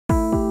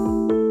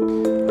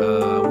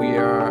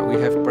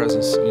have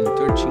presence in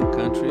 13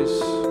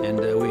 countries, and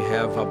we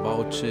have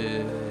about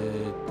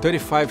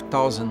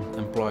 35,000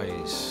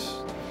 employees.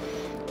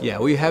 Yeah,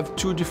 we have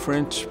two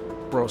different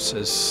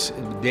processes.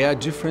 They are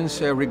different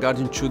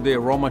regarding to the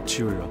raw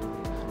material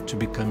to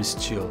become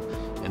steel.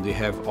 And we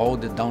have all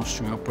the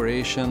downstream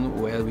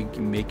operation where we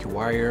can make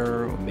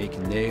wire, make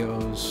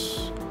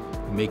nails,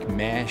 make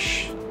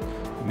mesh,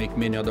 make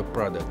many other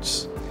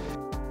products.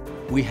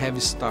 We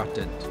have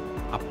started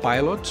a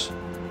pilot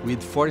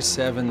with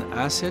 47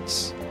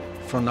 assets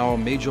from our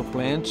major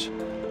plant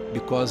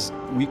because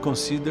we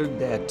consider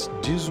that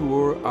these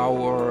were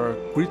our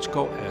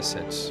critical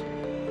assets.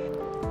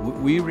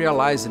 We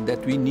realized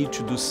that we need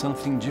to do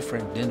something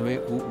different than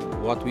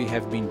what we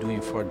have been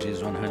doing for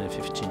these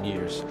 115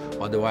 years.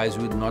 Otherwise,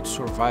 we would not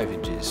survive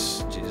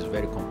this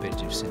very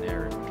competitive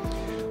scenario.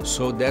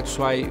 So that's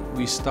why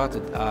we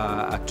started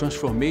a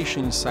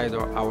transformation inside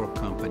our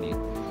company.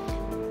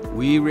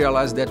 We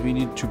realized that we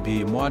need to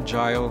be more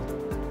agile,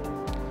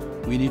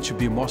 we need to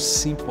be more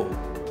simple,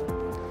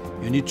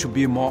 you need to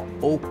be more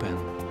open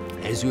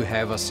as you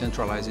have a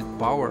centralized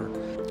power,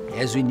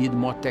 as we need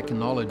more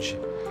technology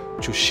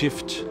to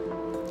shift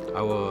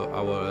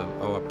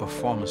our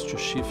performance, to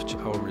shift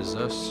our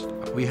results.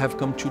 We have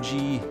come to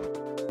GE.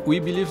 We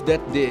believe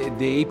that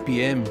the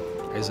APM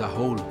as a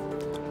whole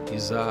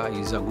is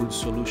a good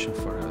solution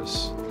for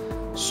us.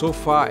 So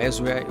far,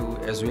 as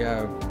we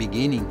are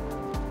beginning,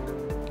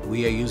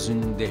 we are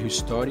using the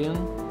historian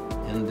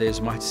and the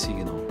smart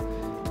signal.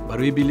 But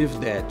we believe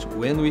that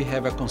when we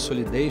have a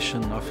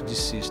consolidation of these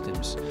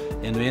systems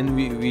and when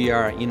we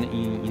are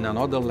in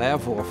another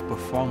level of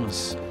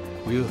performance,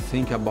 we will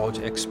think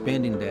about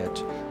expanding that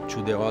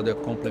to the other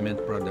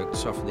complement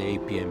products of the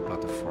APM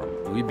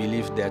platform. We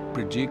believe that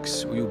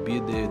Predix will be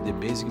the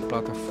basic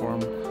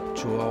platform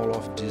to all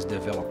of these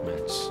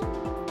developments.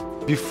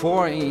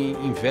 Before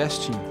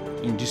investing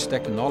in this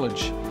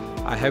technology,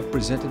 I have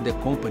presented the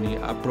company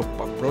a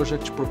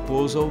project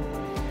proposal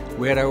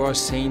where I was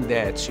saying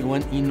that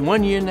in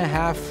 1 year and a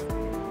half,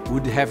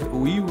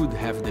 we would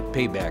have the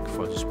payback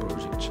for this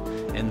project.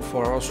 And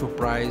for our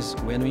surprise,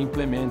 when we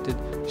implemented,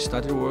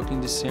 started working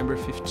December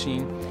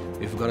 15,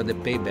 we've got the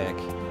payback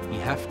in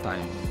half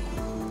time.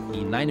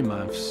 In 9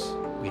 months,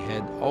 we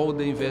had all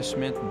the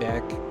investment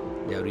back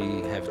that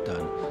we have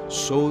done.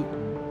 So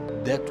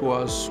that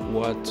was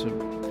what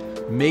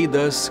made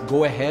us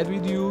go ahead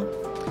with you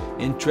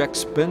and to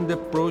expand the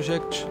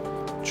project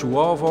to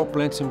all of our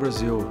plants in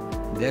Brazil.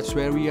 That's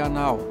where we are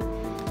now.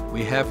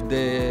 We have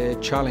the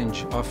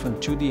challenge of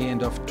until the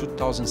end of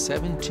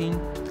 2017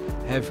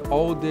 have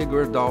all the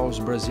Gerdau's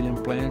Brazilian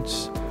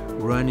plants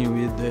running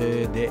with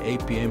the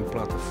APM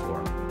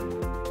platform.